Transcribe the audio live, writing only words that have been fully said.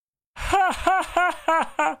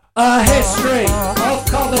A history of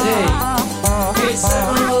comedy. It's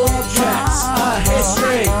several objects. A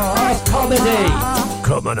history of comedy.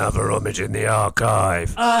 Come and have a rummage in the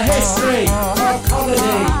archive. A history of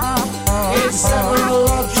comedy. It's several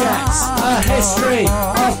objects. A history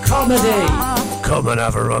of comedy. Come and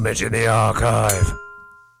have a rummage in the archive.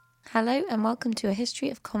 Hello and welcome to A History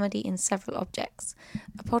of Comedy in Several Objects,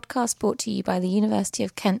 a podcast brought to you by the University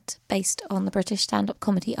of Kent based on the British Stand-Up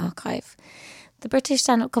Comedy Archive. The British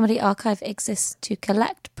Stand-Up Comedy Archive exists to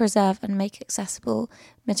collect, preserve and make accessible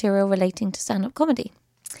material relating to stand-up comedy.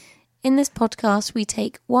 In this podcast, we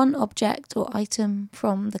take one object or item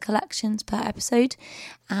from the collections per episode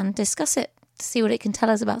and discuss it to see what it can tell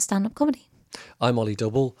us about stand-up comedy. I'm Ollie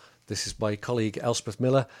Double. This is my colleague Elspeth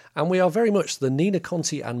Miller, and we are very much the Nina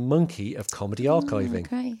Conti and Monkey of comedy archiving.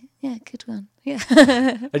 Great. Yeah, good one. Yeah.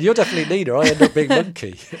 And you're definitely Nina. I end up being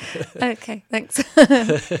Monkey. Okay, thanks. Well,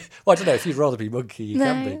 I don't know. If you'd rather be Monkey, you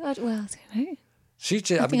can be. I don't know. I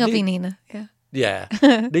think I'll be Nina, yeah. Yeah.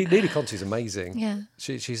 Nina Conti's amazing. Yeah.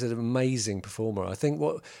 She's an amazing performer. I think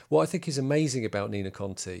what I think is amazing about Nina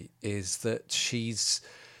Conti is that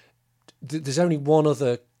there's only one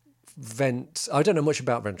other vent. I don't know much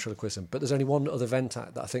about ventriloquism, but there's only one other vent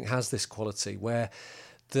act that I think has this quality where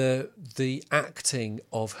the acting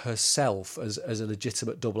of herself as a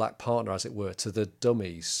legitimate double act partner, as it were, to the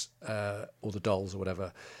dummies or the dolls or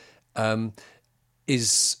whatever,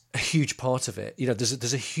 is a huge part of it. You know,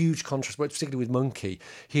 there's a huge contrast, particularly with Monkey,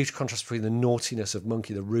 huge contrast between the naughtiness of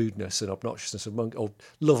Monkey, the rudeness and obnoxiousness of Monkey, or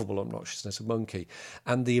lovable obnoxiousness of Monkey,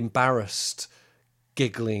 and the embarrassed,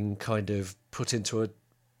 giggling kind of put into an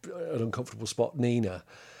uncomfortable spot, Nina.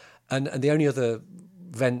 And the only other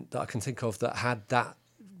vent that I can think of that had that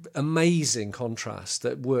amazing contrast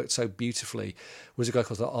that worked so beautifully was a guy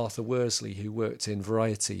called Arthur Worsley, who worked in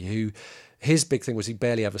Variety, who his big thing was he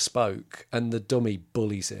barely ever spoke, and the dummy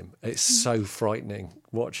bullies him. It's so frightening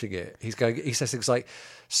watching it. He says things like,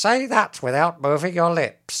 "Say that without moving your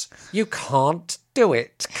lips. You can't do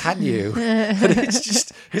it, can you?" And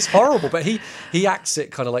it's horrible, but he acts it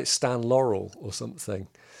kind of like Stan Laurel or something.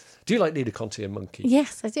 Do you like Nina Conti and Monkey?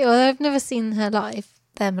 Yes, I do. Well, I've never seen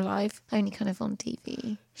them live, only kind of on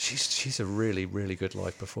TV. She's a really, really good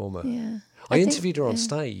live performer. Yeah. I interviewed her on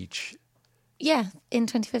stage. Yeah, in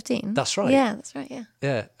 2015. That's right. Yeah, that's right, yeah.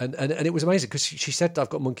 Yeah, and it was amazing because she said, "I've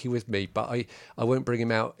got Monkey with me, but I won't bring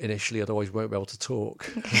him out initially, otherwise we won't be able to talk."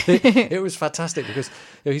 It was fantastic because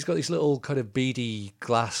he's got these little kind of beady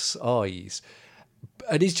glass eyes,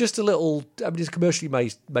 and he's just he's a commercially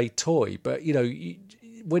made toy, but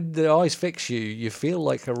when the eyes fix you, you feel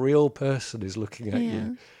like a real person is looking at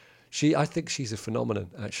you. I think she's a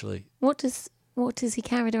phenomenon, actually. What does he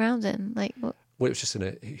carried around in? Like what? Well, it was just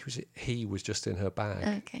he was just in her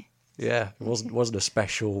bag. Okay. Yeah, it wasn't a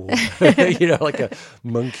special, like a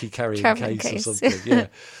monkey carrying case or something.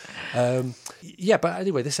 Yeah. But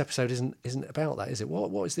anyway, this episode isn't about that, is it?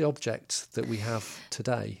 What is the object that we have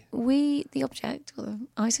today? The object or the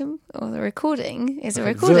item or the recording is a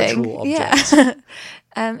recording. Virtual object.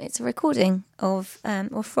 Yeah. It's a recording of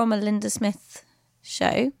or from a Linda Smith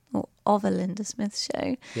show or of a Linda Smith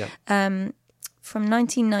show. Yeah. From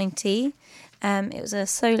 1990. It was a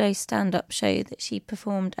solo stand-up show that she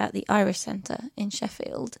performed at the Irish Centre in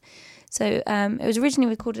Sheffield. So it was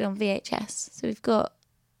originally recorded on VHS. So we've got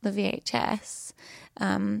the VHS.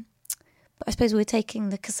 But I suppose we're taking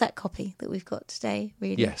the cassette copy that we've got today,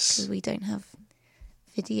 really. Yes. Because we don't have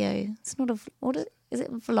video. It's not is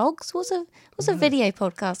it vlogs? What's a video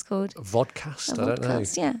podcast called? A vodcast? I don't know.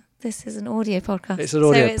 Yeah. This is an audio podcast. It's an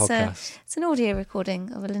audio podcast. It's an audio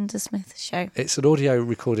recording of a Linda Smith show. It's an audio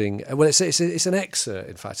recording. Well, it's an excerpt.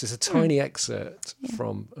 In fact, it's a tiny excerpt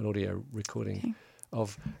from an audio recording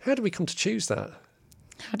of. How did we come to choose that?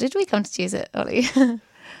 How did we come to choose it, Ollie?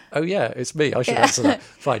 Oh yeah, it's me. I should answer that.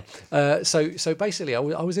 Fine. So basically, I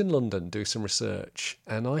was in London doing some research,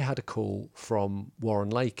 and I had a call from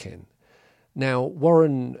Warren Lakin. Now,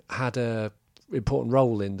 Warren had a important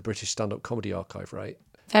role in the British Stand-Up Comedy Archive, right?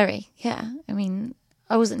 Very, yeah. I mean,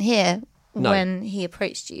 I wasn't here when he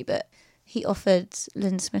approached you, but he offered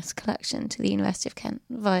Linda Smith's collection to the University of Kent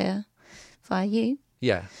via you.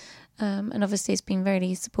 Yeah. And obviously it's been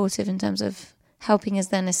very supportive in terms of helping us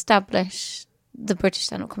then establish the British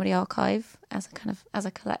Stand-Up Comedy Archive as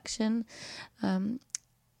a collection.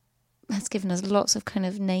 Has given us lots of kind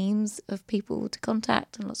of names of people to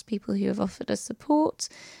contact and lots of people who have offered us support.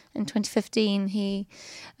 In 2015, he,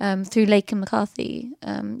 through Lake and McCarthy,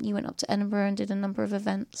 you went up to Edinburgh and did a number of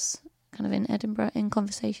events kind of in Edinburgh in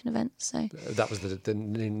conversation events. So that was the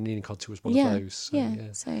Nina Conti was one of those. So,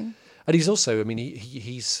 So and he's also, I mean,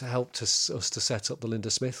 he's helped us to set up the Linda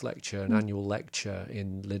Smith lecture, an annual lecture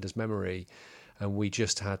in Linda's memory. And we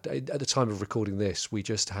just had, at the time of recording this, we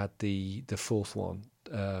just had the fourth one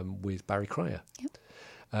with Barry Cryer.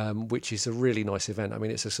 Which is a really nice event. I mean,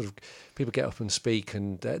 it's a sort of, people get up and speak,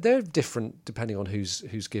 and they're different depending on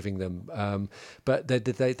who's giving them. But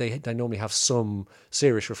they normally have some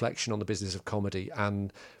serious reflection on the business of comedy,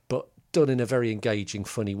 but done in a very engaging,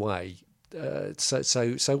 funny way.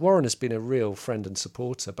 So Warren has been a real friend and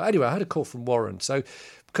supporter. But anyway, I had a call from Warren. So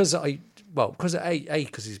because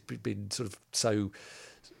he's been sort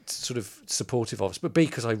of supportive of us, but B,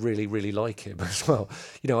 because I really, really like him as well.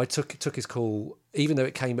 You know, I took his call, even though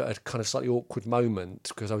it came at a kind of slightly awkward moment,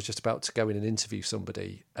 because I was just about to go in and interview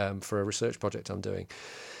somebody for a research project I'm doing.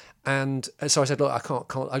 And so I said, look, I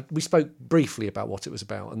can't. We spoke briefly about what it was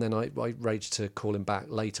about, and then I arranged to call him back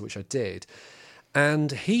later, which I did.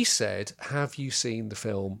 And he said, have you seen the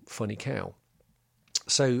film Funny Cow?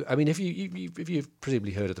 So, I mean, if you've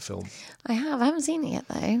presumably heard of the film. I haven't seen it yet,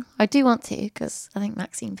 though. I do want to, because I think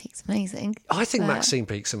Maxine Peake's amazing. I think Maxine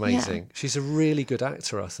Peake's amazing. Yeah. She's a really good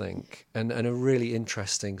actor, I think, and a really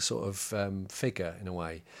interesting sort of figure in a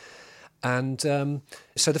way. And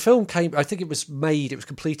so the film came, I think it was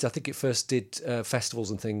completed, I think it first did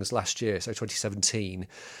festivals and things last year, so 2017.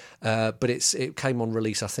 But it came on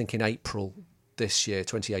release, I think, in April this year,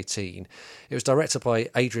 2018. It was directed by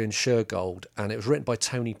Adrian Shergold, and it was written by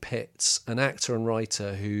Tony Pitts, an actor and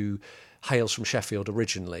writer who hails from Sheffield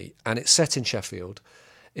originally, and it's set in Sheffield.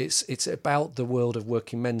 It's about the world of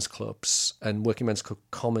working men's clubs and working men's club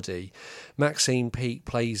comedy. Maxine Peake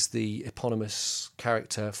plays the eponymous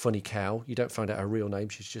character Funny Cow. You don't find out her real name;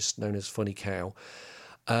 she's just known as Funny Cow.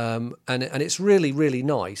 And it's really, really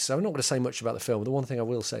nice. I'm not going to say much about the film, but the one thing I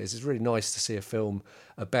will say is it's really nice to see a film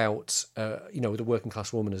about, with a working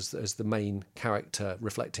class woman as the main character,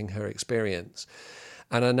 reflecting her experience.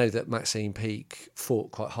 And I know that Maxine Peake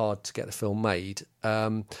fought quite hard to get the film made.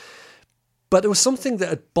 But there was something that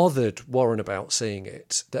had bothered Warren about seeing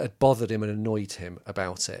it, that had bothered him and annoyed him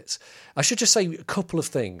about it. I should just say a couple of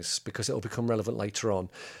things, because it'll become relevant later on.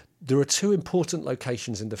 There are two important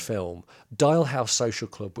locations in the film. Dial House Social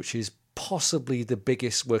Club, which is possibly the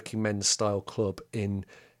biggest working men's style club in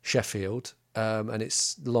Sheffield, and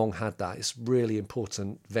it's long had that. It's a really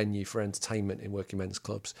important venue for entertainment in working men's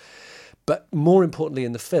clubs. But more importantly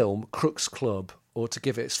in the film, Crooks Club, or to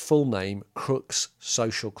give it its full name, Crooks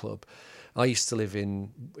Social Club. I used to live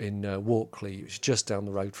in Walkley, which is just down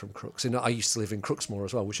the road from Crooks. And I used to live in Crooksmoor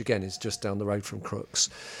as well, which again is just down the road from Crooks.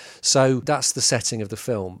 So that's the setting of the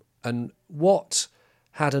film. And what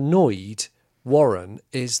had annoyed Warren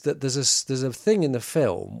is that there's a thing in the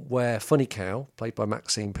film where Funny Cow, played by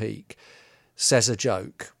Maxine Peake, says a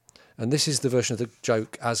joke. And this is the version of the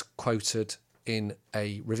joke as quoted in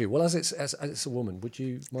a review. Well, as it's a woman, would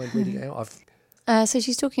you mind reading it out? So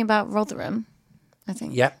she's talking about Rotherham, I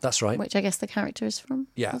think. Yeah, that's right. Which I guess the character is from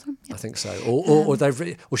Rotherham. Yeah. I think so.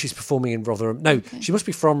 Or she's performing in Rotherham. No, okay. She must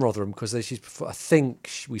be from Rotherham, because I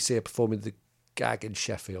think we see her performing the gag in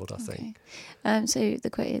Sheffield, I think. So the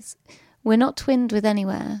quote is, "We're not twinned with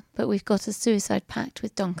anywhere, but we've got a suicide pact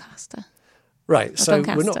with Doncaster." Right. So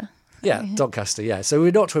Doncaster. We're not. Yeah, Doncaster. Yeah. So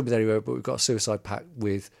we're not twinned with anywhere, but we've got a suicide pact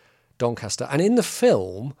with Doncaster. And in the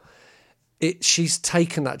film, she's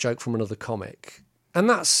taken that joke from another comic, and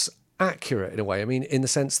that's accurate in a way. I mean, in the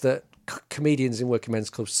sense that comedians in working men's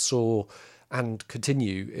clubs saw and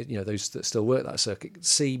continue, those that still work that circuit,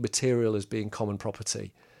 see material as being common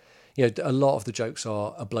property. A lot of the jokes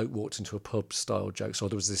are a bloke walked into a pub style jokes, or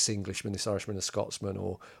there was this Englishman, this Irishman, a Scotsman,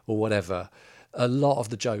 or whatever. A lot of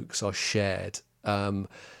the jokes are shared. I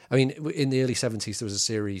mean, in the early 70s, there was a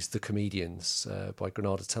series, The Comedians, by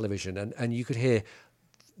Granada Television, and you could hear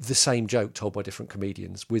the same joke told by different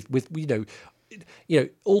comedians with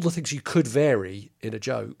all the things you could vary in a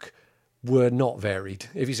joke were not varied,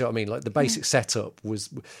 if you see what I mean. Like the basic setup was,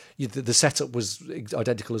 the setup was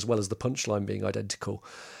identical as well as the punchline being identical.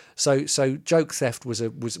 So joke theft was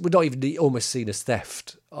not even almost seen as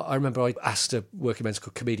theft. I remember I asked a working men's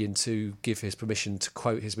club comedian to give his permission to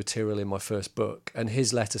quote his material in my first book, and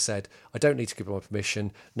his letter said, "I don't need to give my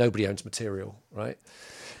permission. Nobody owns material." Right?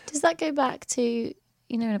 Does that go back to,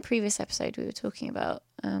 in a previous episode we were talking about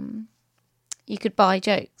you could buy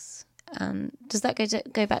jokes? Does that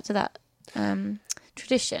go back to that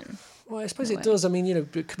tradition? Well, I suppose it does. I mean,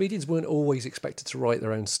 comedians weren't always expected to write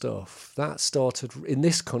their own stuff. That started in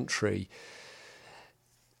this country.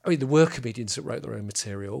 I mean, there were comedians that wrote their own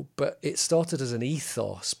material, but it started as an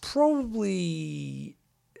ethos, probably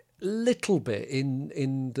little bit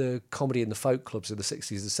in the comedy and the folk clubs in the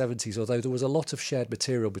 60s and 70s, although there was a lot of shared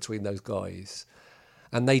material between those guys,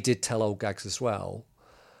 and they did tell old gags as well.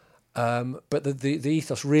 But the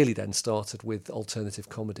ethos really then started with alternative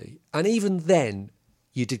comedy. And even then,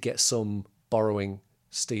 you did get some borrowing,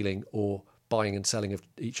 stealing, or buying and selling of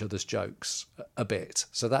each other's jokes a bit.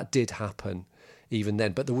 So that did happen even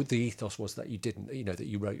then. But the ethos was that you didn't, that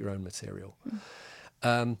you wrote your own material.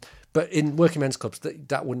 But in working men's clubs,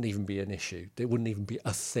 that wouldn't even be an issue. It wouldn't even be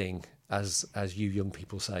a thing, as you young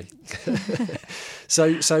people say.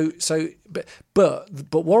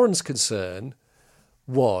 But Warren's concern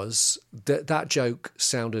was that joke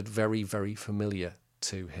sounded very, very familiar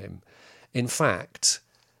to him. In fact,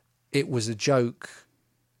 it was a joke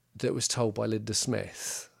that was told by Linda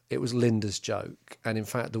Smith. It was Linda's joke. And in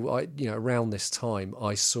fact, around this time,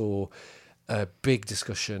 I saw a big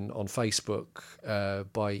discussion on Facebook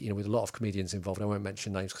with a lot of comedians involved. I won't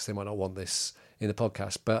mention names because they might not want this in the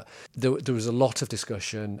podcast, but there was a lot of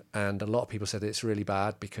discussion, and a lot of people said it's really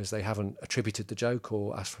bad because they haven't attributed the joke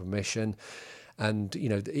or asked for permission. And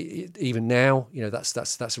even now,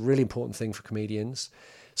 that's a really important thing for comedians.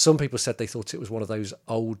 Some people said they thought it was one of those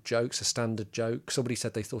old jokes, a standard joke. Somebody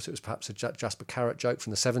said they thought it was perhaps a Jasper Carrott joke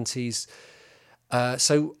from the 70s.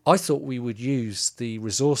 So I thought we would use the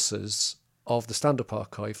resources of the Stand-Up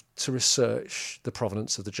Archive to research the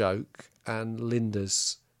provenance of the joke and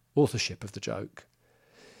Linda's authorship of the joke.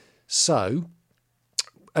 So,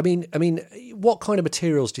 I mean, what kind of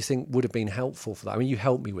materials do you think would have been helpful for that? I mean, you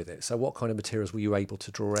helped me with it. So what kind of materials were you able to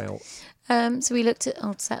draw out? So we looked at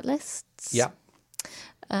old set lists. Yeah.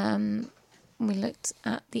 We looked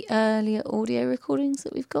at the earlier audio recordings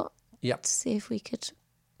that we've got. Yeah. To see if we could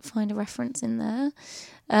find a reference in there.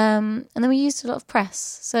 And then we used a lot of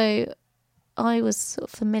press. So I was sort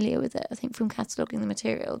of familiar with it, I think, from cataloguing the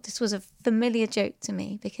material. This was a familiar joke to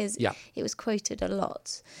me because it was quoted a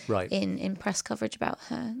lot in press coverage about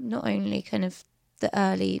her. Not only kind of the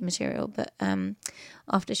early material, but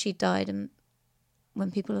after she died and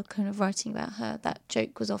when people are kind of writing about her, that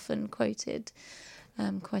joke was often quoted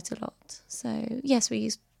quite a lot. So, yes, we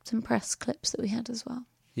used some press clips that we had as well.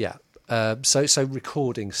 Yeah. So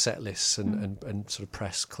recording set lists and sort of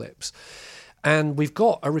press clips. And we've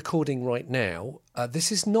got a recording right now.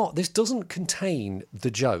 This doesn't contain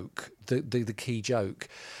the joke, the key joke.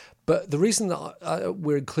 But the reason that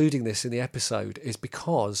we're including this in the episode is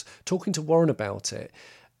because talking to Warren about it,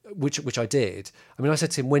 which I did. I mean, I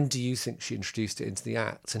said to him, when do you think she introduced it into the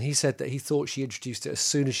act? And he said that he thought she introduced it as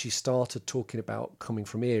soon as she started talking about coming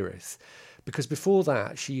from Erith. Because before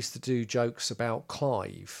that, she used to do jokes about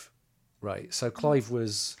Clive, right? So Clive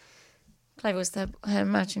was her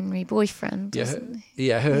imaginary boyfriend, wasn't he?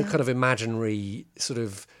 Yeah, her kind of imaginary sort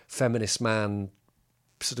of feminist man,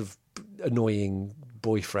 sort of annoying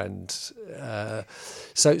boyfriend. But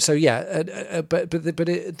in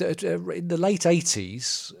the late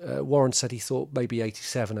 80s, Warren said he thought maybe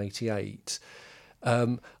 87, 88,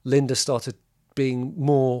 Linda started being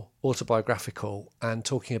more autobiographical and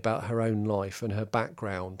talking about her own life and her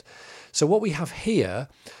background. So what we have here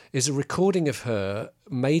is a recording of her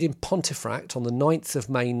made in Pontefract on the 9th of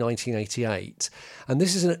May 1988. And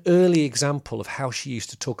this is an early example of how she used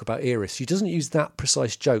to talk about Erith. She doesn't use that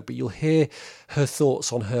precise joke, but you'll hear her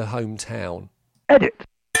thoughts on her hometown. Edit.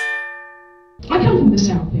 I come from the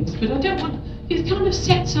southeast, but I don't want... It kind of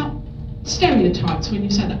sets up stereotypes when you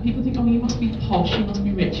say that. People think, oh, you must be posh, you must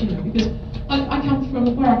be rich, because I come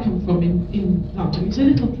from, where I come from in London, it's a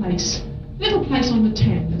little place on the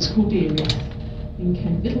Thames called Erith in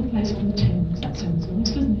Kent. Little place on the Thames, that sounds nice,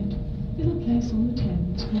 doesn't it? Little place on the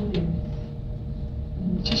Thames called Erith.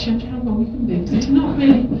 It just shows you how wrong you can be, because it's not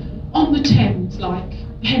really on the Thames like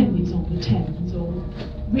Henley's on the Thames or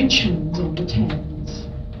Richmond's on the Thames.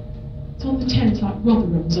 It's on the Thames like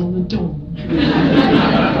Rotherham's on the Don.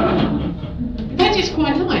 That is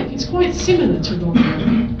quite like, it's quite similar to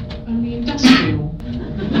Rotherham, only industrial.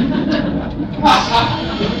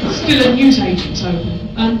 Still a newsagent's open.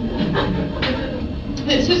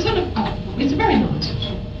 It's a sort of, it's a very nice.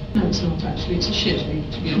 No, it's not actually. It's a shit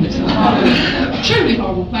heap, to be honest. Truly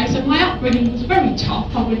horrible place. And my upbringing was very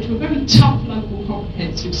tough. I went to a very tough local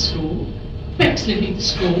comprehensive school. Bexley the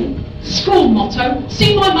school. School motto: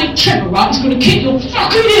 see my mate Trevor, right? He's going to kick your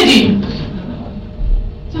fucking head in.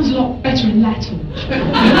 Sounds a lot better in Latin.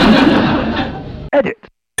 Edit.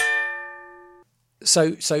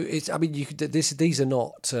 So it's. I mean, these are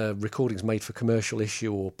not recordings made for commercial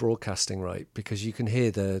issue or broadcasting, right? Because you can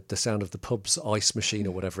hear the sound of the pub's ice machine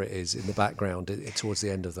or whatever it is in the background towards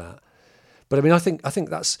the end of that. But I mean, I think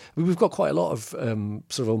that's. I mean, we've got quite a lot of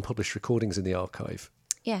sort of unpublished recordings in the archive.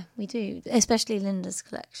 Yeah, we do, especially Linda's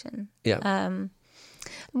collection. Yeah. And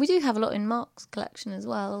we do have a lot in Mark's collection as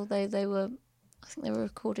well, although I think they were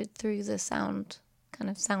recorded through the sound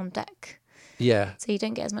deck. Yeah. So you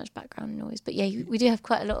don't get as much background noise. But yeah, we do have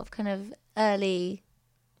quite a lot of kind of early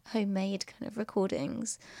homemade kind of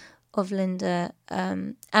recordings of Linda.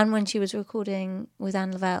 And when she was recording with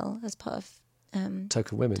Anne Lavelle as part of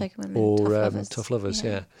Token Women or Tough Lovers,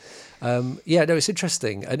 yeah. No, it's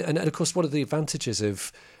interesting, and of course, one of the advantages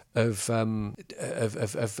of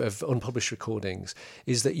unpublished recordings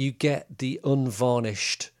is that you get the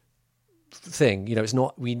unvarnished thing.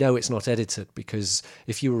 We know it's not edited, because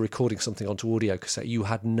if you were recording something onto audio cassette, you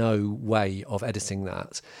had no way of editing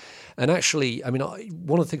that. And actually,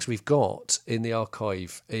 one of the things we've got in the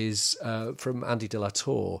archive is from Andy de la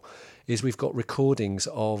Tour. Is we've got recordings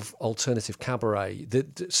of Alternative Cabaret,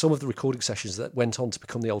 some of the recording sessions that went on to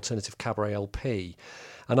become the Alternative Cabaret LP,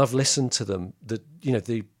 and I've listened to them. The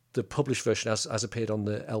published version as appeared on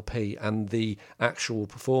the LP and the actual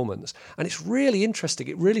performance, and it's really interesting.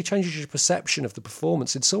 It really changes your perception of the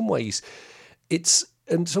performance. In some ways,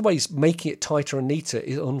 making it tighter and neater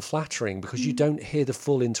is unflattering, because you don't hear the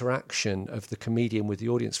full interaction of the comedian with the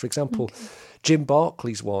audience. For example, Jim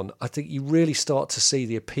Barclay's one, I think you really start to see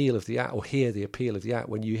the appeal of the act, or hear the appeal of the act,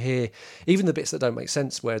 when you hear even the bits that don't make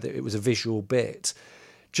sense, where it was a visual bit.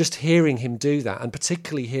 Just hearing him do that, and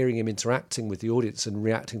particularly hearing him interacting with the audience and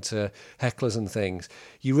reacting to hecklers and things,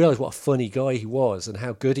 you realise what a funny guy he was and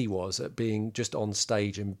how good he was at being just on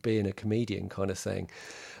stage and being a comedian kind of thing.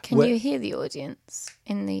 Can you hear the audience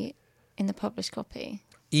in the published copy?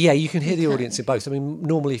 Yeah, you can hear the audience in both.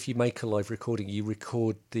 Normally if you make a live recording, you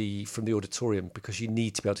record from the auditorium, because you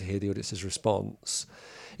need to be able to hear the audience's response.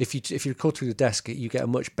 If you record through the desk, you get a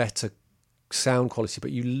much better sound quality,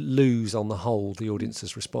 but you lose on the whole the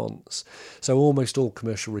audience's response. So almost all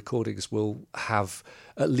commercial recordings will have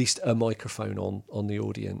at least a microphone on the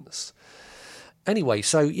audience. Anyway,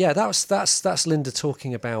 so yeah, that's Linda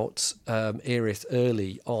talking about Erith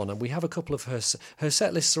early on, and we have a couple of her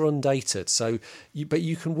set lists are undated, but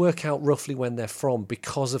you can work out roughly when they're from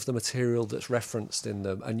because of the material that's referenced in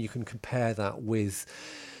them, and you can compare that with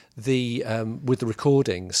the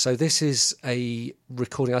recordings. So this is a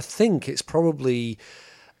recording. I think it's probably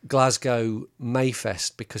Glasgow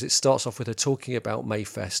Mayfest, because it starts off with her talking about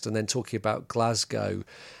Mayfest and then talking about Glasgow,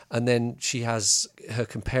 and then she has her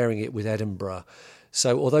comparing it with Edinburgh.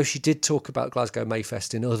 So although she did talk about Glasgow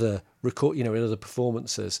Mayfest in other in other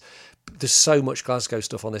performances, there's so much Glasgow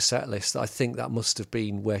stuff on this set list that I think that must have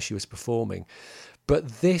been where she was performing.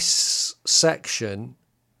 But this section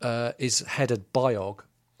is headed Biog.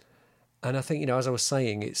 And I think, as I was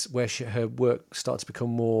saying, it's where her work starts to become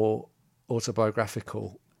more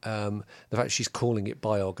autobiographical. The fact she's calling it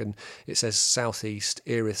Biog, and it says southeast,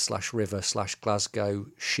 Erith /river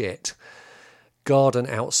 /Glasgow shit, garden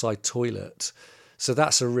outside toilet. So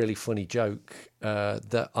that's a really funny joke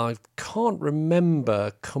that I can't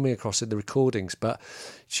remember coming across in the recordings, but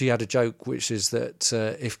she had a joke which is that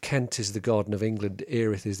if Kent is the Garden of England,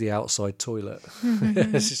 Erith is the outside toilet.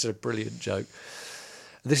 It's just a brilliant joke.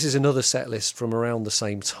 This is another set list from around the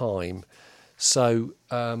same time. So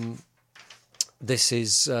this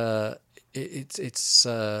is it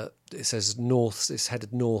says north. It's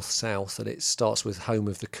headed north south, and it starts with home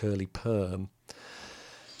of the curly perm.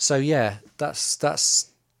 So yeah, that's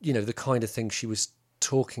the kind of thing she was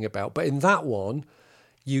talking about. But in that one,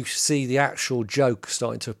 you see the actual joke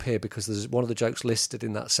starting to appear, because there's one of the jokes listed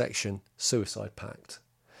in that section: suicide pact.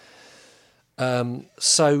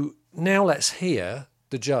 So now let's hear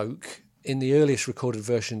the joke in the earliest recorded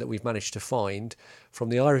version that we've managed to find from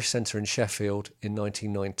the Irish Centre in Sheffield in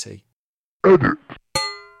 1990.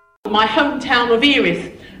 My hometown of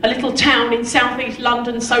Erith, a little town in southeast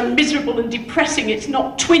London so miserable and depressing it's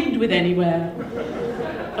not twinned with anywhere.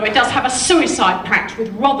 Though it does have a suicide pact with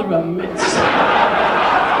Rotherham. It's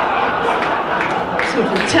sort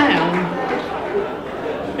of town.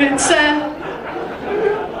 It's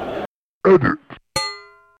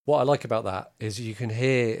What I like about that is you can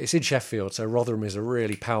hear, it's in Sheffield, so Rotherham is a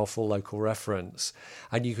really powerful local reference,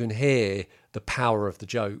 and you can hear the power of the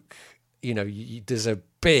joke. There's a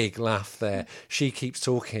big laugh there. She keeps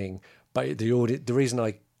talking, but the reason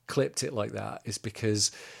I clipped it like that is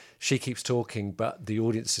because she keeps talking, but the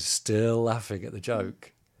audience is still laughing at the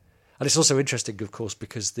joke. And it's also interesting, of course,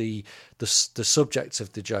 because the subject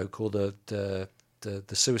of the joke, or the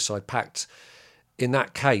suicide pact, in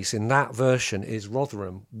that case, in that version, is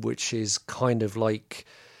Rotherham, which is kind of like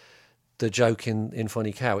the joke in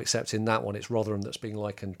Funny Cow, except in that one it's Rotherham that's being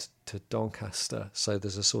likened to Doncaster. So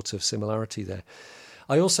there's a sort of similarity there.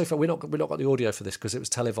 I also felt we're not got the audio for this because it was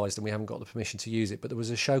televised and we haven't got the permission to use it. But there was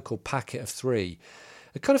a show called Packet of Three,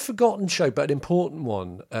 a kind of forgotten show, but an important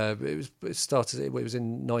one. It was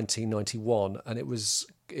in 1991, and it was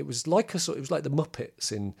like the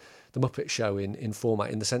Muppets in the Muppet Show in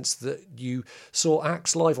format, in the sense that you saw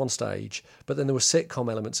acts live on stage, but then there were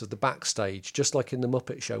sitcom elements of the backstage, just like in the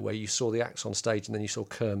Muppet Show where you saw the acts on stage and then you saw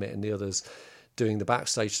Kermit and the others doing the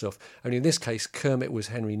backstage stuff. Only in this case, Kermit was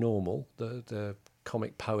Henry Normal, the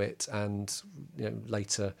comic poet, and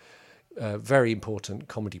later very important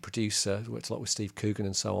comedy producer, worked a lot with Steve Coogan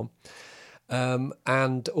and so on.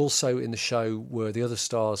 And also in the show the other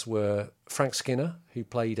stars were Frank Skinner, who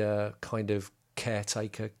played a kind of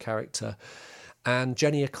caretaker character, and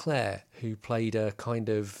Jenny Eclair, who played a kind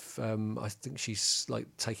of, I think she's like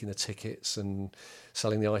taking the tickets and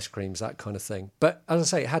selling the ice creams, that kind of thing. But as I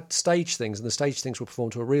say, it had stage things, and the stage things were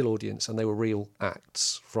performed to a real audience, and they were real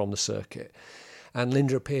acts from the circuit. And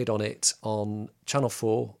Linda appeared on it on Channel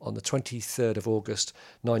 4 on the 23rd of August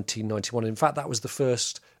 1991. In fact, that was the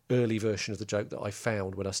first early version of the joke that I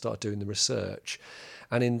found when I started doing the research.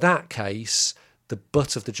 And in that case, the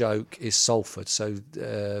butt of the joke is Salford. So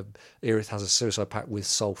Erith has a suicide pact with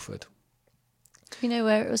Salford. Do you know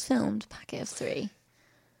where it was filmed, Packet of Three?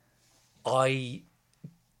 It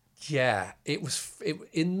was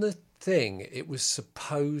in the thing. It was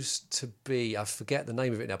supposed to be, I forget the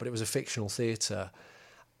name of it now, but it was a fictional theatre.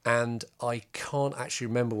 And I can't actually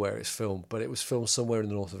remember where it's filmed, but it was filmed somewhere in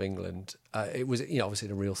the north of England. It was, obviously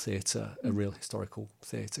in a real theatre, a real historical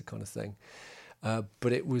theatre kind of thing.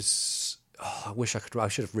 But it was... I wish I could. I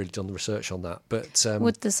should have really done the research on that. But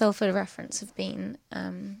would the Salford reference have been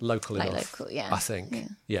local enough? Local, yeah. I think.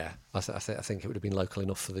 Yeah, I think it would have been local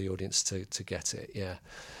enough for the audience to get it. Yeah.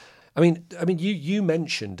 I mean, you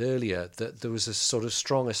mentioned earlier that there was a sort of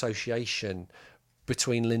strong association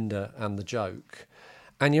between Linda and the joke,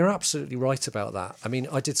 and you're absolutely right about that. I mean,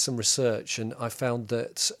 I did some research and I found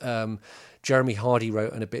that Jeremy Hardy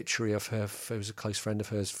wrote an obituary of her. Who was a close friend of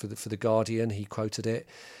hers for the Guardian. He quoted it.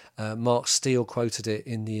 Mark Steele quoted it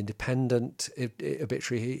in the Independent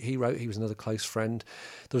obituary he wrote. He was another close friend.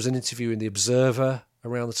 There was an interview in the Observer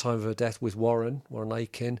around the time of her death with Warren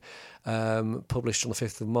Lakin, published on the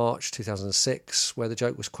 5th of March 2006, where the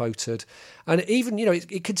joke was quoted. And even,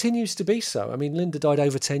 it continues to be so. I mean, Linda died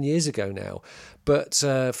over 10 years ago now. But,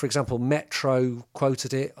 for example, Metro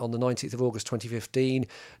quoted it on the 19th of August 2015.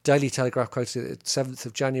 Daily Telegraph quoted it 7th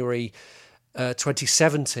of January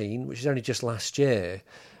 2017, which is only just last year.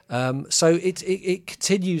 So it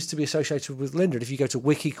continues to be associated with Linda. And if you go to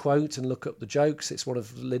WikiQuote and look up the jokes, it's one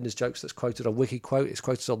of Linda's jokes that's quoted on WikiQuote. It's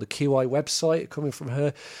quoted on the QI website coming from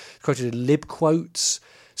her, quoted in LibQuotes.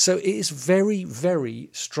 So it is very, very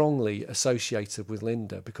strongly associated with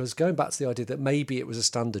Linda, because going back to the idea that maybe it was a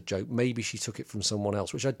standard joke, maybe she took it from someone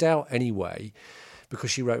else, which I doubt anyway,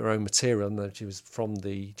 because she wrote her own material and she was from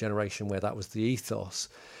the generation where that was the ethos.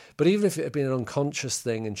 But even if it had been an unconscious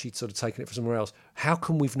thing and she'd sort of taken it from somewhere else, how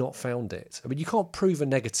come we've not found it? I mean, you can't prove a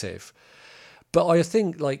negative. But I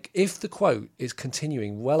think, if the quote is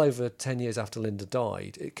continuing well over 10 years after Linda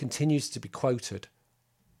died, it continues to be quoted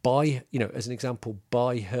by, as an example,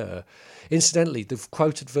 by her. Incidentally, the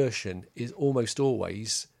quoted version is almost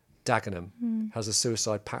always Dagenham, has a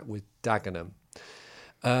suicide pact with Dagenham.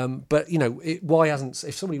 But, why hasn't...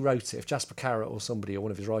 If somebody wrote it, if Jasper Carrott or somebody or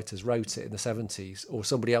one of his writers wrote it in the 70s, or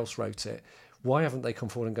somebody else wrote it, why haven't they come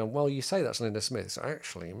forward and gone, well, you say that's Linda Smith, it's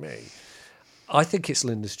actually me. I think it's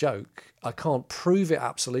Linda's joke. I can't prove it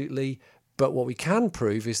absolutely, but what we can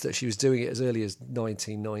prove is that she was doing it as early as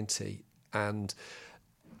 1990 and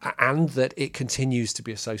that it continues to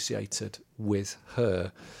be associated with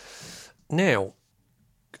her. Now,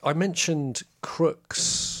 I mentioned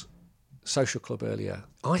Crook's Social Club earlier.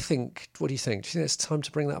 What do you think? Do you think it's time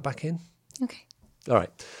to bring that back in? Okay. All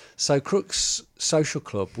right. So Crook's Social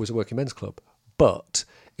Club was a working men's club, but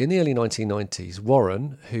in the early 1990s,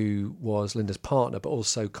 Warren, who was Linda's partner but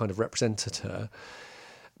also kind of represented her,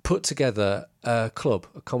 put together a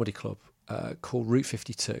comedy club called Route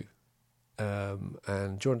 52.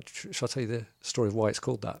 And shall I tell you the story of why it's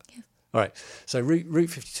called that? Yeah. All right. So Route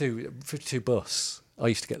 52 bus. I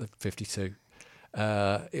used to get the 52.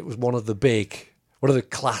 It was one of the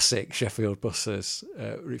classic Sheffield buses,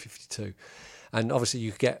 Route 52. And obviously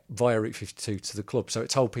you could get via Route 52 to the club. So it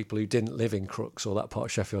told people who didn't live in Crooks or that part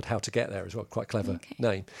of Sheffield how to get there as well. Quite clever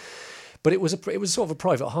name. But it was sort of a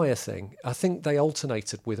private hire thing. I think they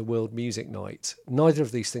alternated with a World Music Night. Neither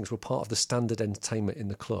of these things were part of the standard entertainment in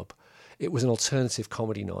the club. It was an alternative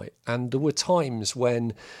comedy night. And there were times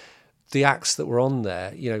when the acts that were on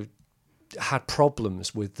there, had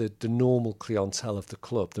problems with the normal clientele of the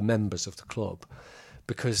club, the members of the club,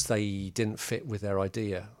 because they didn't fit with their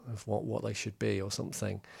idea of what they should be or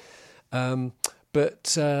something.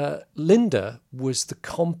 But Linda was the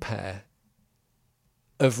compere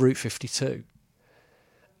of Route 52.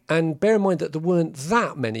 And bear in mind that there weren't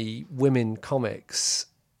that many women comics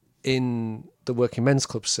in the working men's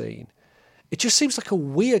club scene. It just seems like a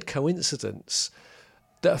weird coincidence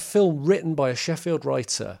that a film written by a Sheffield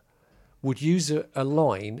writer would use a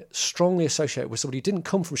line strongly associated with somebody who didn't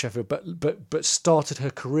come from Sheffield but started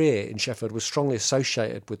her career in Sheffield, was strongly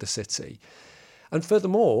associated with the city. And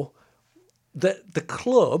furthermore, that the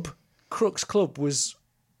club, Crooks Club, was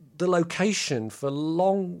the location for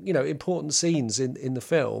long, important scenes in the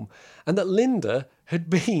film, and that Linda had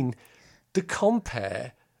been the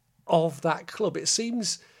compere of that club. It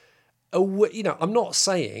seems, I'm not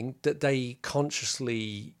saying that they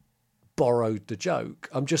consciously borrowed the joke.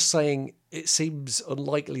 I'm just saying it seems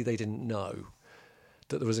unlikely they didn't know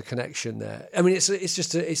that there was a connection there. I mean, it's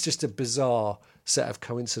just a bizarre set of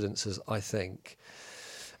coincidences, I think.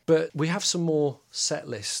 But we have some more set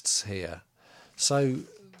lists here. So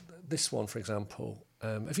this one, for example,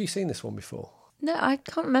 have you seen this one before? No, I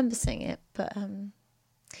can't remember seeing it, but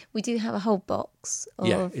we do have a whole box of...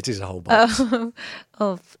 Yeah, it is a whole box.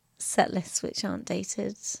 of set lists which aren't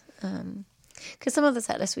dated. Because some of the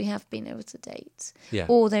set lists we have been able to date. Yeah.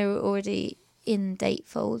 Or they were already in date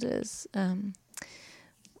folders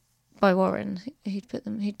by Warren,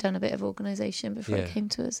 who'd done a bit of organisation before it came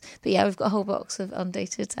to us. But yeah, we've got a whole box of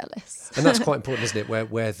undated set lists. And that's quite important, isn't it?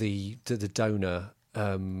 Where the donor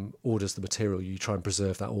orders the material, you try and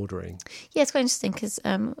preserve that ordering. Yeah, it's quite interesting because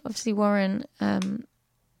obviously Warren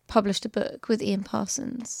published a book with Ian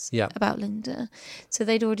Parsons about Linda. So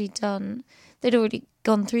they'd already gone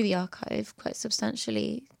through the archive quite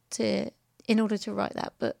substantially in order to write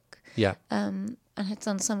that book. Yeah. And had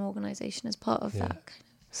done some organisation as part of that kind of.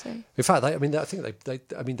 So. In fact, I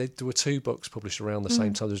think there were two books published around the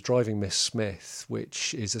same time. There's Driving Miss Smith,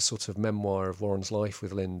 which is a sort of memoir of Warren's life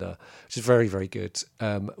with Linda, which is very, very good.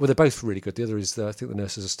 Well, they're both really good. The other is, I think, The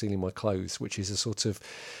Nurses Are Stealing My Clothes, which is a sort of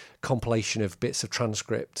compilation of bits of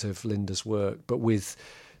transcript of Linda's work, but with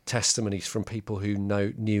testimonies from people who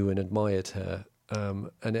knew and admired her, and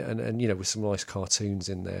with some nice cartoons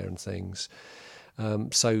in there and things.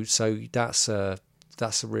 So that's a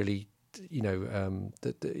really,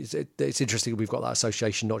 it's interesting we've got that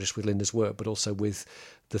association not just with Linda's work but also with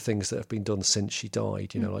the things that have been done since she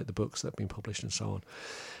died, like the books that have been published and so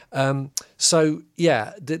on.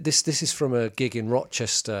 This is from a gig in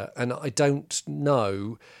Rochester, and I don't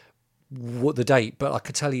know what the date, but I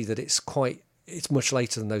could tell you that it's much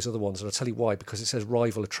later than those other ones, and I'll tell you why, because it says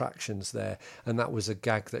rival attractions there, and that was a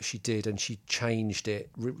gag that she did, and she changed it.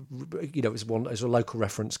 It was a local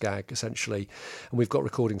reference gag essentially, and we've got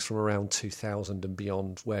recordings from around 2000 and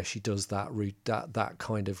beyond where she does that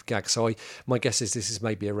kind of gag. So my guess is this is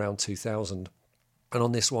maybe around 2000. And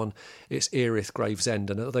on this one, it's Erith Gravesend,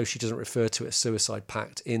 and although she doesn't refer to it as Suicide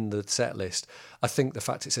Pact in the set list, I think the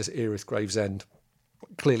fact it says Erith Gravesend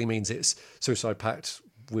clearly means it's Suicide Pact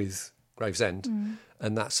with Gravesend,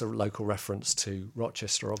 and that's a local reference to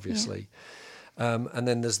Rochester, obviously. Yeah. And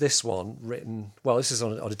then there's this one written. Well, this is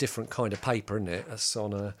on a different kind of paper, isn't it? It's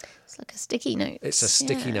like a sticky note. It's a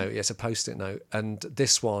sticky note. It's a post-it note. And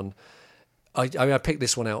this one, I picked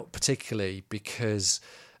this one out particularly because,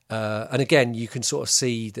 and again, you can sort of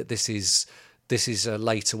see that this is a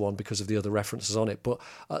later one because of the other references on it. But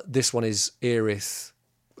this one is Erith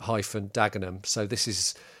 -Dagenham. So this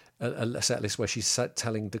is a set list where she's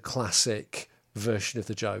telling the classic version of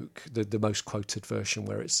the joke, the most quoted version,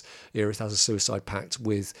 where it's Erith has a suicide pact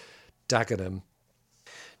with Dagenham.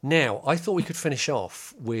 Now, I thought we could finish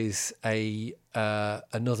off with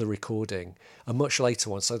another recording, a much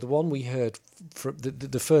later one. So the one we heard from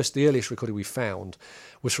the earliest recording we found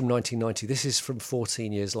was from 1990. This is from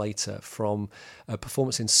 14 years later, from a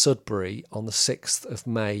performance in Sudbury on the 6th of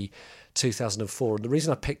May 2004. And the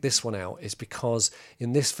reason I picked this one out is because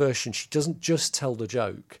in this version she doesn't just tell the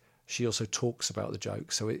joke, she also talks about the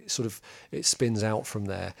joke, so it spins out from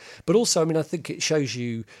there. But also, I mean, I think it shows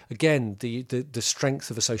you again the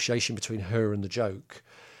strength of association between her and the joke,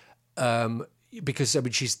 because I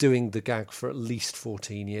mean she's doing the gag for at least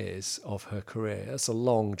 14 years of her career. That's a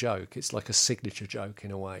long joke. It's like a signature joke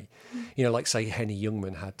in a way, like say Henny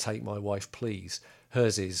Youngman had "Take My Wife Please."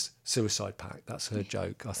 Hers is Suicide Pact. That's her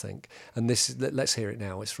joke, I think. And let's hear it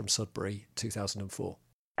now. It's from Sudbury, 2004.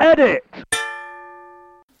 Edit!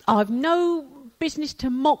 I've no business to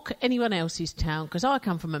mock anyone else's town because I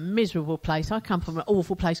come from a miserable place. I come from an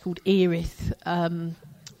awful place called Erith. Even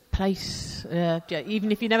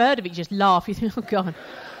if you've never heard of it, you just laugh. You think, oh, God.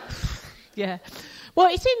 Yeah. Well,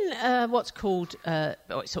 it's in what's called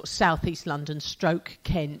it's sort of southeast London, stroke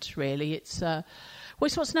Kent. Really, it's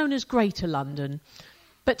what's known as Greater London.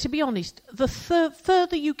 But to be honest, the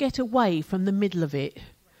further you get away from the middle of it,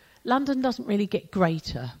 London doesn't really get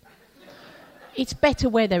greater. It's better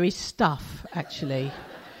where there is stuff, actually.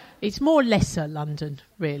 It's more lesser London,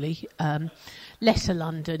 really. Lesser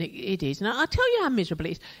London, it is. And I'll tell you how miserable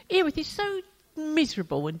it is. Erith is so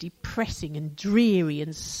miserable and depressing and dreary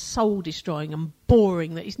and soul-destroying and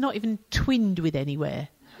boring that it's not even twinned with anywhere.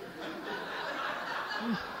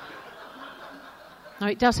 Now,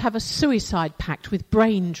 it does have a suicide pact with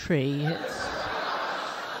Braintree.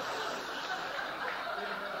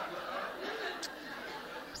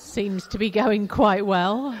 Seems to be going quite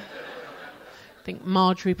well. I think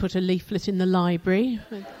Marjorie put a leaflet in the library.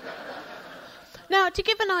 Now, to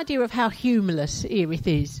give an idea of how humorless Erith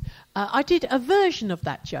is, I did a version of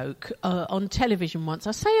that joke on television once.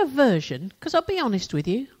 I say a version because I'll be honest with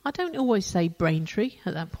you, I don't always say Braintree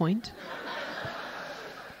at that point.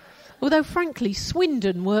 Although, frankly,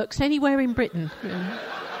 Swindon works anywhere in Britain.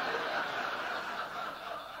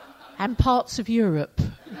 And parts of Europe.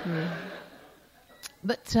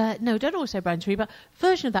 But, no, don't always say Braintree, but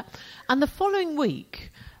version of that. And the following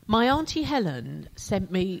week, my Auntie Helen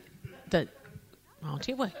sent me the...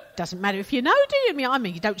 Auntie, well, it doesn't matter if you know, do you? I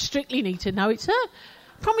mean, you don't strictly need to know it's her.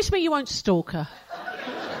 Promise me you won't stalk her.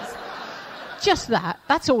 Just that.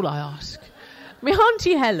 That's all I ask. My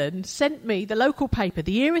Auntie Helen sent me the local paper,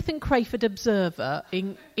 the Erith and Crayford Observer,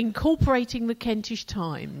 incorporating the Kentish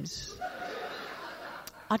Times.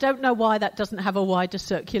 I don't know why that doesn't have a wider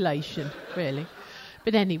circulation, really.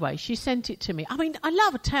 But anyway, she sent it to me. I mean, I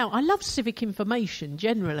love a town. I love civic information,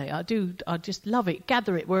 generally. I do. I just love it.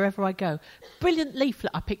 Gather it wherever I go. Brilliant leaflet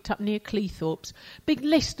I picked up near Cleethorpes. Big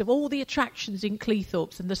list of all the attractions in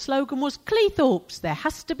Cleethorpes. And the slogan was, Cleethorpes, there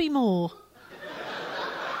has to be more.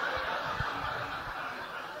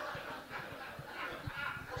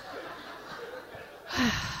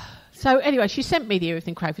 So anyway, she sent me the Erith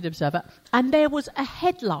and Crayford Observer, and there was a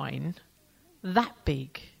headline that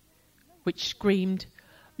big which screamed,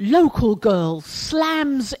 "Local girl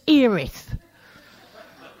slams Erith."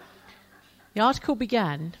 The article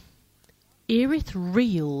began, "Erith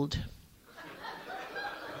reeled."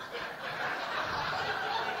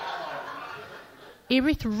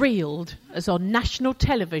 Erith reeled as on national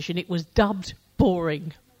television it was dubbed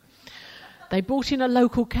boring. They brought in a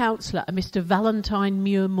local councillor, a Mr. Valentine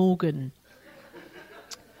Muir Morgan.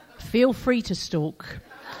 Feel free to stalk.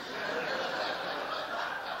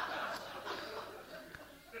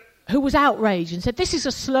 Who was outraged and said, "This is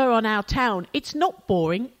a slur on our town. It's not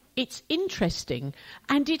boring, it's interesting.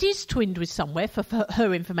 And it is twinned with somewhere, for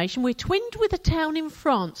her information. We're twinned with a town in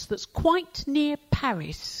France that's quite near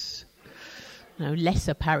Paris." No,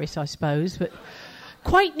 lesser Paris, I suppose, but...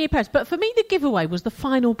 quite near Paris. But for me, the giveaway was the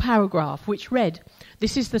final paragraph, which read,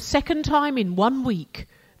 "This is the second time in 1 week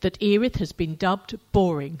that Erith has been dubbed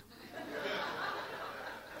boring."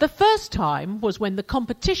 The first time was when the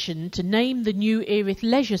competition to name the new Erith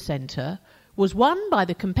Leisure Centre was won by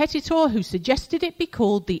the competitor who suggested it be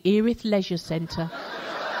called the Erith Leisure Centre.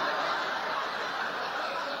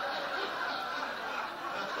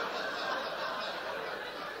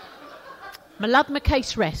 My love, my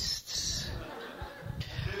case rests.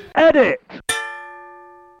 Edit!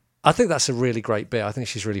 I think that's a really great bit. I think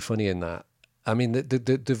she's really funny in that. I mean,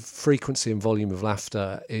 the frequency and volume of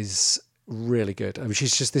laughter is really good. I mean,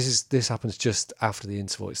 this happens just after the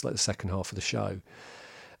interval. It's like the second half of the show,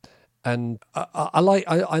 and I like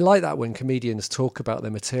that when comedians talk about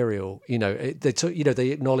their material. You know, they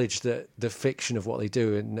acknowledge the fiction of what they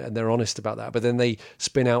do, and they're honest about that. But then they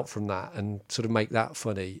spin out from that and sort of make that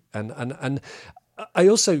funny. And I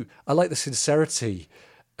like the sincerity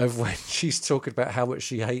of when she's talking about how much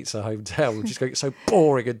she hates her hometown, which is going so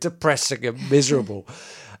boring and depressing and miserable.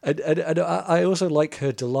 And I also like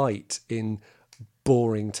her delight in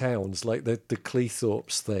boring towns, like the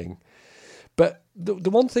Cleethorpes thing. But the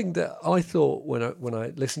one thing that I thought when I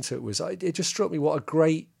listened to it was, it just struck me what a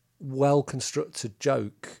great, well-constructed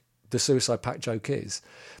joke the Suicide Pact joke is,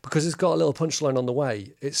 because it's got a little punchline on the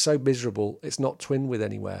way. It's so miserable, it's not twinned with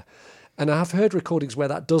anywhere. And I have heard recordings where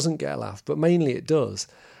that doesn't get a laugh, but mainly it does.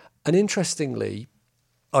 And interestingly,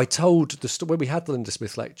 I told when we had the Linda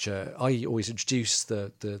Smith lecture, I always introduced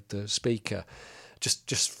the speaker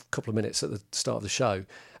just a couple of minutes at the start of the show.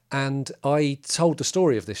 And I told the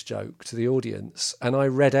story of this joke to the audience, and I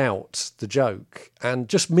read out the joke, and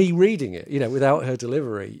just me reading it, without her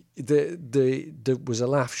delivery, there was a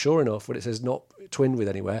laugh. Sure enough, when it says not twinned with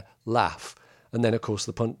anywhere, laugh, and then of course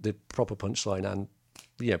the proper punchline and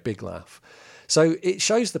big laugh. So it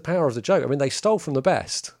shows the power of the joke. I mean, they stole from the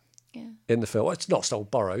best. Yeah. In the film, it's not stole,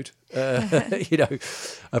 borrowed,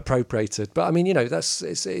 appropriated. But I mean,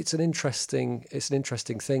 it's an interesting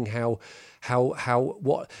thing how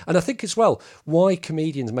what, and I think as well why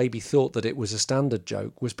comedians maybe thought that it was a standard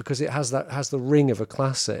joke was because it has the ring of a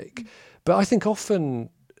classic. But I think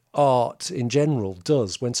often art in general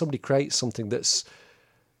does, when somebody creates something that's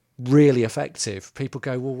really effective, people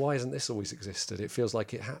go, well, why hasn't this always existed? It feels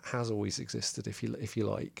like it has always existed, if you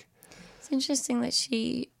like. It's interesting that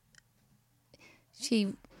she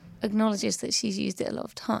acknowledges that she's used it a lot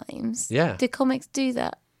of times. Yeah. Do comics do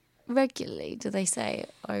that regularly? Do they say,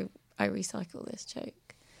 I recycle this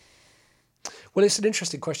joke? Well, it's an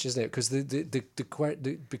interesting question, isn't it? Because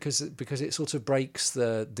because it sort of breaks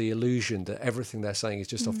the illusion that everything they're saying is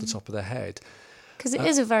just off the top of their head. Because it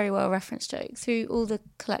is a very well referenced joke through all the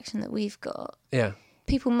collection that we've got. Yeah.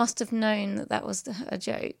 People must have known that was a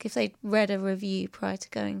joke if they'd read a review prior to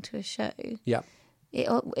going to a show. Yeah. It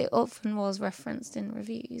often was referenced in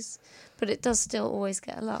reviews, but it does still always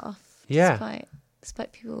get a laugh. Yeah.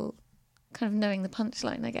 Despite people kind of knowing the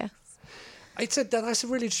punchline, I guess. That's a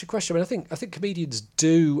really interesting question. I mean, I think comedians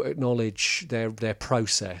do acknowledge their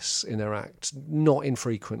process in their act, not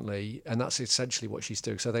infrequently, and that's essentially what she's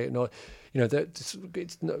doing. So they acknowledge,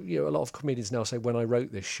 a lot of comedians now say, "When I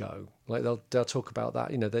wrote this show," like they'll talk about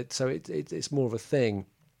that. So it's more of a thing.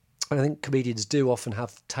 And I think comedians do often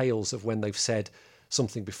have tales of when they've said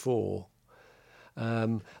something before.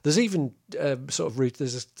 There's even there's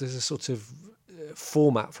a sort of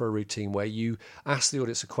format for a routine where you ask the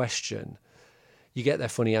audience a question, you get their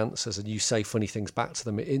funny answers, and you say funny things back to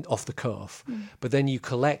them off the cuff. But then you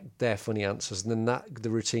collect their funny answers, and then the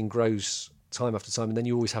routine grows time after time, and then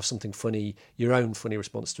you always have something funny, your own funny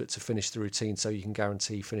response to it, to finish the routine, so you can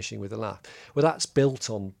guarantee finishing with a laugh. Well, that's built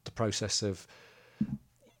on the process of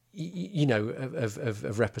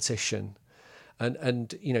of repetition.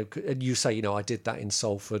 And you say, I did that in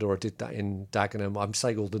Salford, or I did that in Dagenham. I'm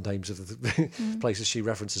saying all the names of the places she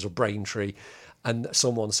references, or Braintree, and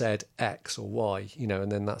someone said X or Y,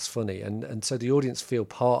 and then that's funny. And so the audience feel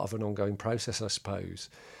part of an ongoing process, I suppose.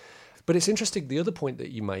 But it's interesting, the other point that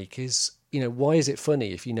you make is, why is it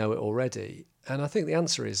funny if you know it already? And I think the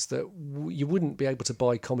answer is that you wouldn't be able to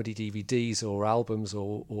buy comedy DVDs or albums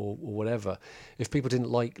or whatever if people didn't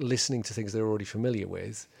like listening to things they're already familiar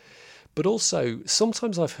with. But also,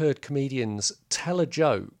 sometimes I've heard comedians tell a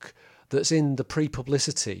joke that's in the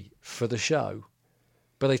pre-publicity for the show,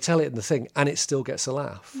 but they tell it in the thing and it still gets a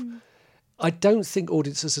laugh. I don't think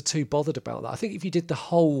audiences are too bothered about that. I think if you did the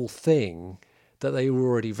whole thing that they were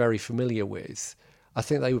already very familiar with, I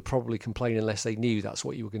think they would probably complain unless they knew that's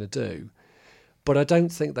what you were going to do. But I don't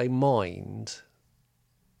think they mind,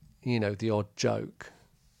 the odd joke.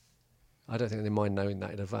 I don't think they mind knowing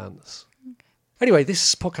that in advance. Okay. Anyway,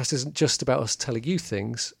 this podcast isn't just about us telling you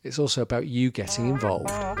things, it's also about you getting involved.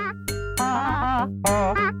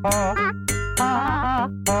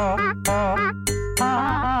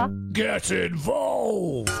 Get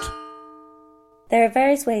involved! There are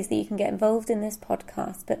various ways that you can get involved in this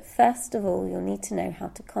podcast, but first of all, you'll need to know how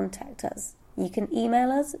to contact us. You can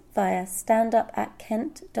email us via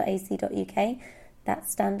standup@kent.ac.uk.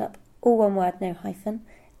 That's standup, all one word, no hyphen,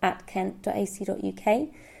 @kent.ac.uk.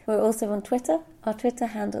 We're also on Twitter. Our Twitter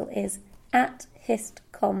handle is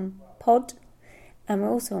 @histcompod. And we're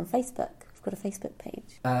also on Facebook. We've got a Facebook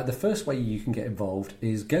page. The first way you can get involved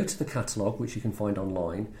is go to the catalogue, which you can find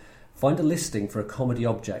online, find a listing for a comedy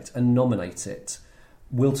object and nominate it.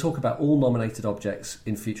 We'll talk about all nominated objects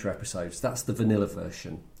in future episodes. That's the vanilla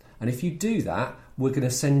version. And if you do that, we're going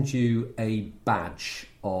to send you a badge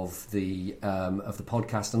of the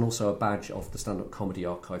podcast, and also a badge of the Stand-Up Comedy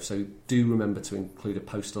Archive. So do remember to include a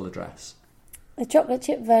postal address. The chocolate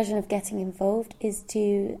chip version of getting involved is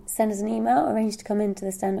to send us an email, arrange to come into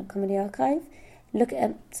the Stand-Up Comedy Archive, look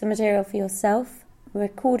at some material for yourself,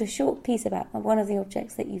 record a short piece about one of the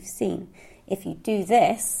objects that you've seen. If you do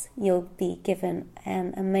this, you'll be given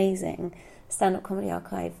an amazing Stand-Up Comedy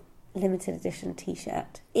Archive limited edition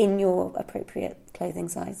t-shirt in your appropriate clothing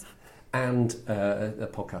size. And a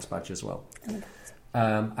podcast badge as well.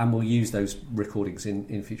 And we'll use those recordings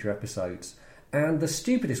in future episodes. And the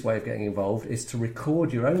stupidest way of getting involved is to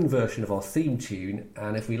record your own version of our theme tune,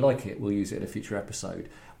 and if we like it, we'll use it in a future episode.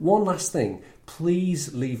 One last thing,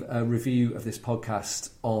 please leave a review of this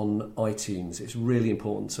podcast on iTunes. It's really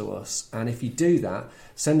important to us. And if you do that,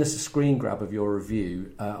 send us a screen grab of your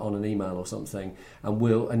review on an email or something,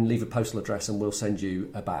 and leave a postal address, and we'll send you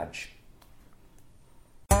a badge.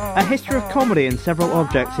 A History of Comedy in Several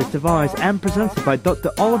Objects is devised and presented by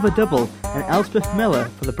Dr. Oliver Double and Elspeth Miller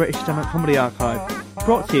for the British Stand-Up Comedy Archive.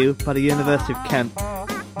 Brought to you by the University of Kent.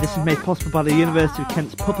 This is made possible by the University of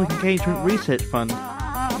Kent's Public Engagement Research Fund.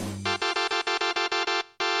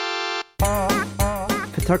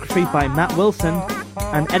 Photography by Matt Wilson,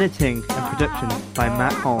 and editing and production by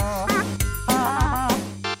Matt Halse.